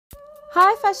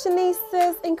Hi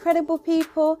fashionistas, incredible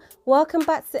people, welcome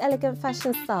back to Elegant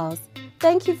Fashion Styles.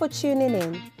 Thank you for tuning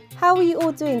in. How are you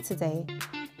all doing today?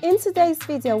 In today's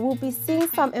video, we'll be seeing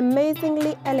some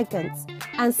amazingly elegant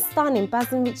and stunning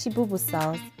Bazin Riche Boubou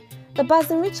styles. The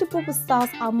Bazin Riche Boubou styles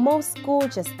are most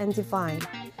gorgeous and divine.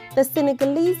 The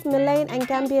Senegalese, Malian and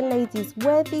Gambian ladies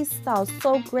wear these styles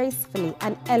so gracefully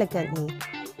and elegantly.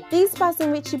 These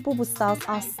Bazin Riche Boubou styles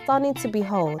are stunning to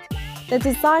behold. The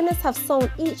designers have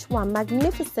sewn each one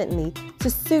magnificently to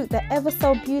suit the ever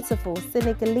so beautiful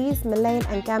Senegalese, Malian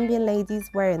and Gambian ladies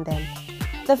wearing them.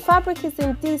 The fabric is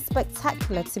indeed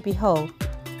spectacular to behold.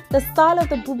 The style of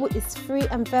the boubou is free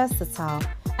and versatile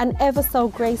and ever so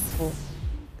graceful.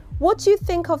 What do you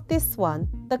think of this one?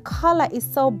 The colour is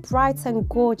so bright and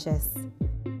gorgeous.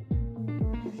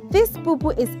 This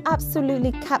boubou is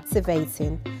absolutely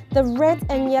captivating. The red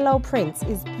and yellow print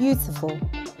is beautiful.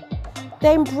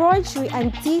 The embroidery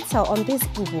and detail on this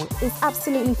boubou is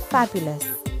absolutely fabulous.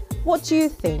 What do you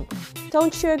think?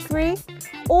 Don't you agree?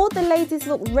 All the ladies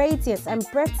look radiant and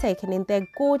breathtaking in their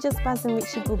gorgeous Bazin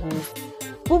Riche boubous.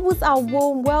 Boubous are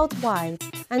worn worldwide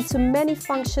and to many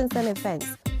functions and events,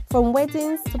 from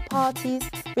weddings to parties,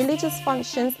 religious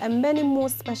functions and many more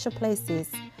special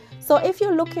places. So if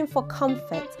you're looking for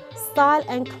comfort, style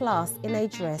and class in a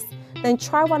dress, then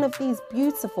try one of these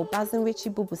beautiful Bazin Riche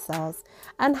Boubou styles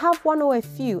and have one or a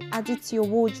few added to your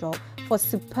wardrobe for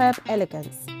superb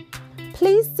elegance.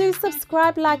 Please do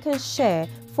subscribe, like and share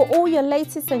for all your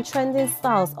latest and trending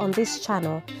styles on this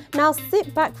channel. Now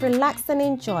sit back, relax and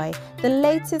enjoy the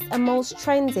latest and most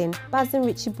trending Bazin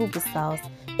Riche Boubou styles.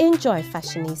 Enjoy,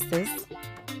 fashionistas.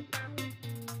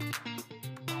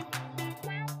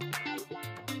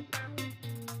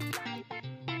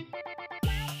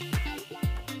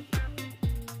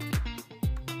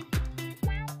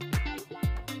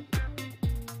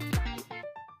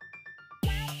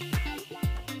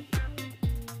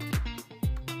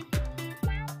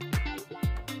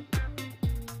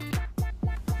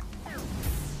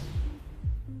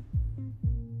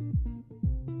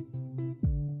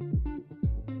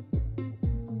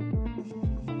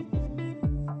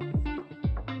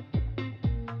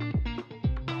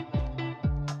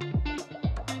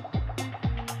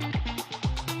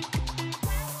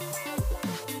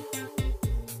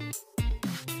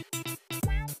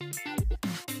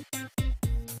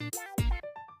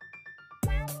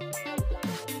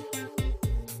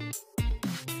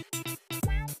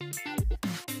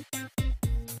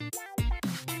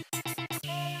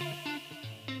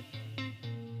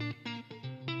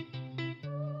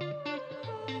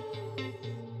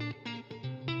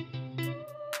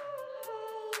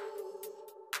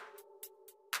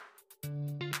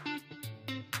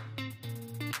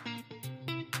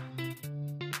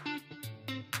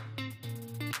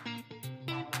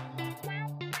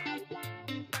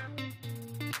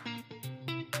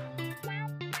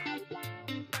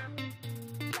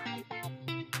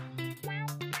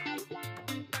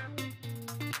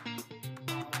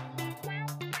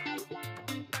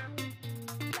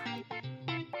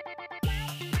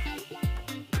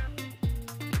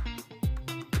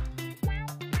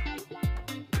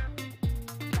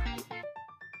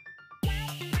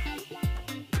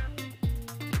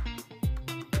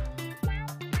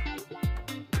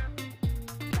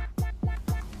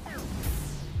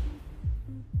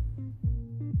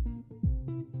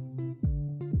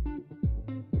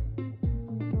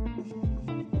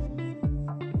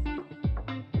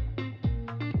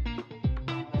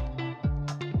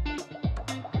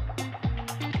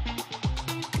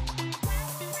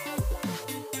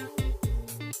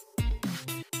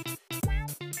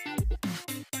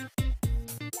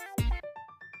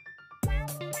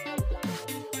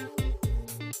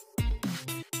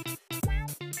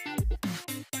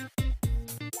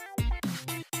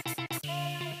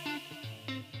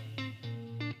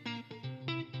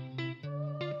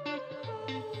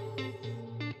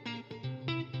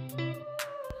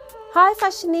 Hi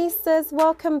fashionistas,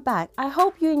 welcome back. I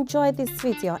hope you enjoyed this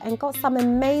video and got some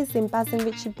amazing Bazin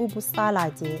Riche Boubou style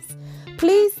ideas.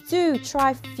 Please do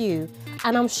try a few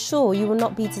and I'm sure you will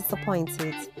not be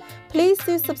disappointed. Please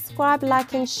do subscribe,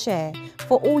 like and share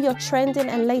for all your trending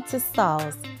and latest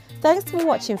styles. Thanks for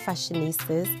watching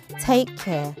fashionistas. Take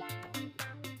care.